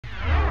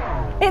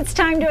It's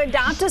time to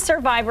adopt a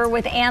survivor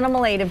with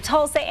Animal Aid of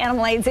Tulsa.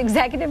 Animal Aid's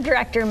Executive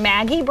Director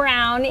Maggie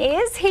Brown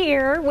is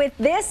here with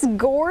this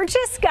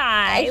gorgeous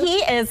guy. He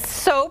is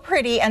so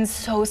pretty and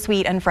so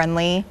sweet and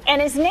friendly. And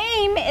his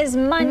name is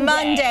Monday.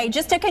 Monday,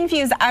 just to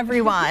confuse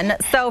everyone.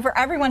 So for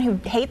everyone who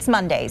hates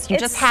Mondays, you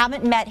just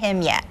haven't met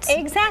him yet.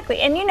 Exactly.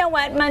 And you know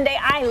what, Monday,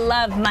 I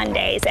love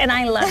Mondays, and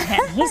I love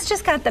him. He's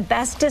just got the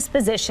best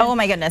disposition. Oh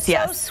my goodness,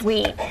 yes. So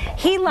sweet.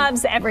 He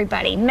loves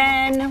everybody,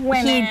 men,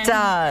 women. He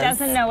does.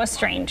 Doesn't know a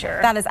stranger.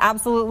 That is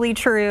absolutely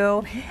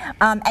true.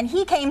 And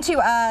he came to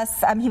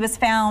us, he was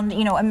found,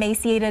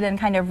 emaciated and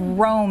kind of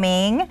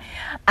roaming.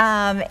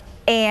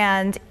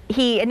 And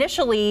he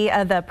initially,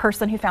 the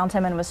person who found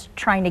him and was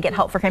trying to get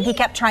help for him, he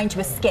kept trying to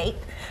escape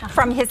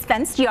from his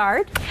fenced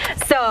yard.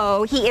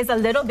 So he is a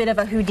little bit of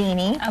a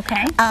Houdini.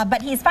 Okay.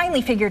 But he's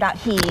finally figured out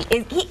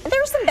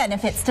there's some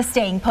benefits to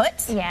staying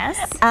put.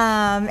 Yes.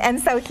 And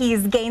so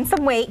he's gained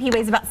some weight. He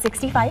weighs about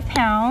 65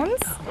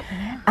 pounds.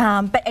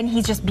 And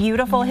he's just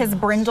beautiful, his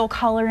brindle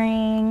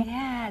coloring.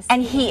 Yes.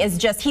 And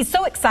he's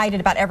so excited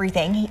about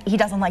everything. He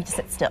doesn't like to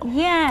sit still.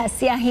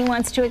 Yes, yeah, he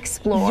wants to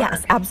explore.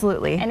 Yes,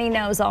 absolutely. And he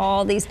knows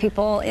all these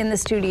people in the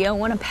studio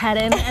want to pet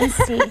him and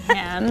see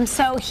him.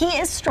 So he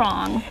is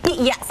strong.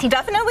 Yes, he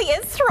definitely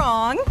is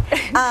strong,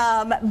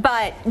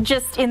 but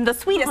just in the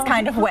sweetest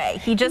kind of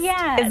way. He just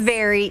is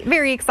very,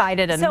 very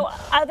excited. And so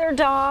other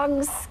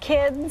dogs,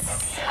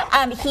 kids?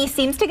 He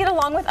seems to get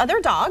along with other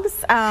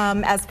dogs.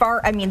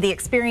 The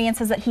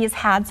experiences that he has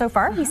had so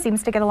far, he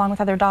seems to get along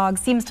with other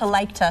dogs, seems to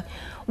like to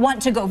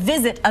want to go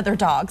visit other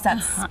dogs.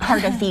 That's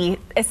part of the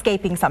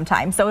escaping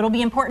sometimes. So it'll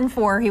be important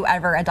for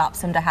whoever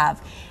adopts him to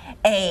have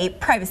a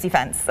privacy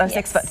fence, a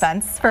 6-foot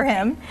fence for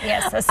him.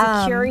 Yes, a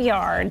secure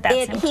yard.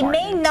 That's important. He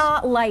may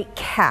not like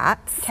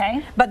cats,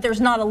 but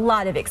there's not a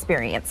lot of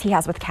experience he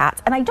has with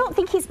cats. And I don't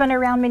think he's been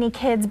around many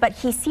kids, but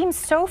he seems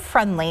so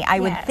friendly. I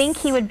would think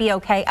he would be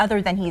okay,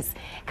 other than he's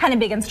kind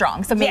of big and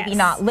strong, so maybe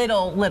not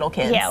little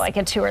kids. Yeah, like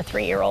a 2- or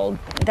 3-year-old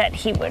that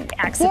he would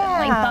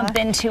accidentally bump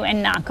into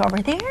and knock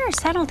over. There,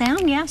 settle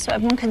down, so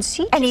everyone can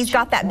see. And he's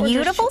got that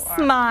beautiful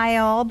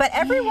smile, but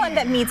everyone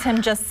that meets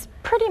him just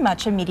pretty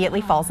much immediately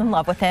falls in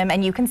love with him,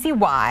 and you can see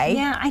why.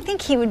 Yeah, I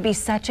think he would be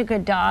such a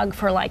good dog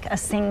for like a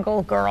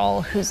single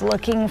girl who's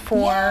looking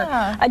for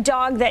a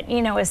dog that,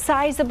 is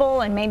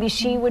sizable, and maybe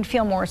she would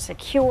feel more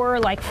secure,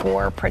 like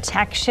for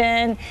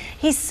protection.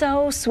 He's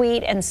so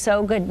sweet and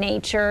so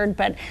good-natured,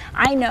 but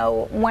I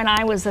know when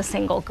I was a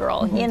single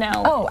girl,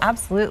 Oh,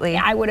 absolutely.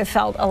 I would have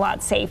felt a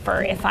lot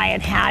safer if I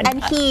had had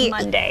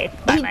Monday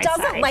by my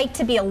doesn't side. like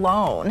to be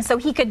alone, so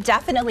he could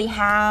definitely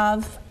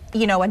have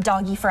a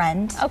doggy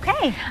friend.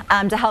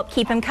 To help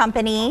keep him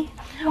company.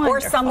 Or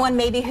someone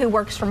maybe who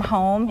works from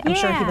home. I'm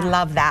sure he would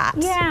love that.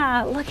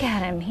 Yeah, look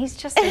at him. He's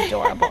just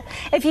adorable.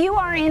 If you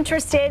are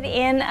interested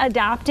in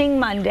adopting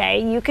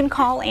Monday, you can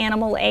call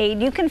Animal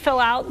Aid. You can fill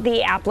out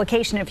the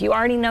application. If you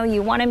already know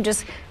you want him,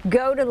 just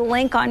go to the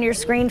link on your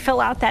screen,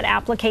 fill out that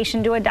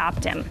application to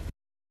adopt him.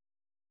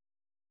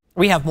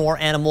 We have more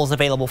animals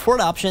available for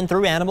adoption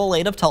through Animal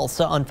Aid of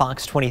Tulsa on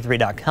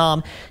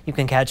Fox23.com. You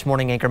can catch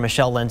morning anchor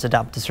Michelle Lynn's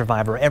Adopt a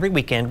Survivor every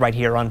weekend right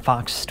here on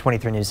Fox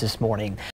 23 News This Morning.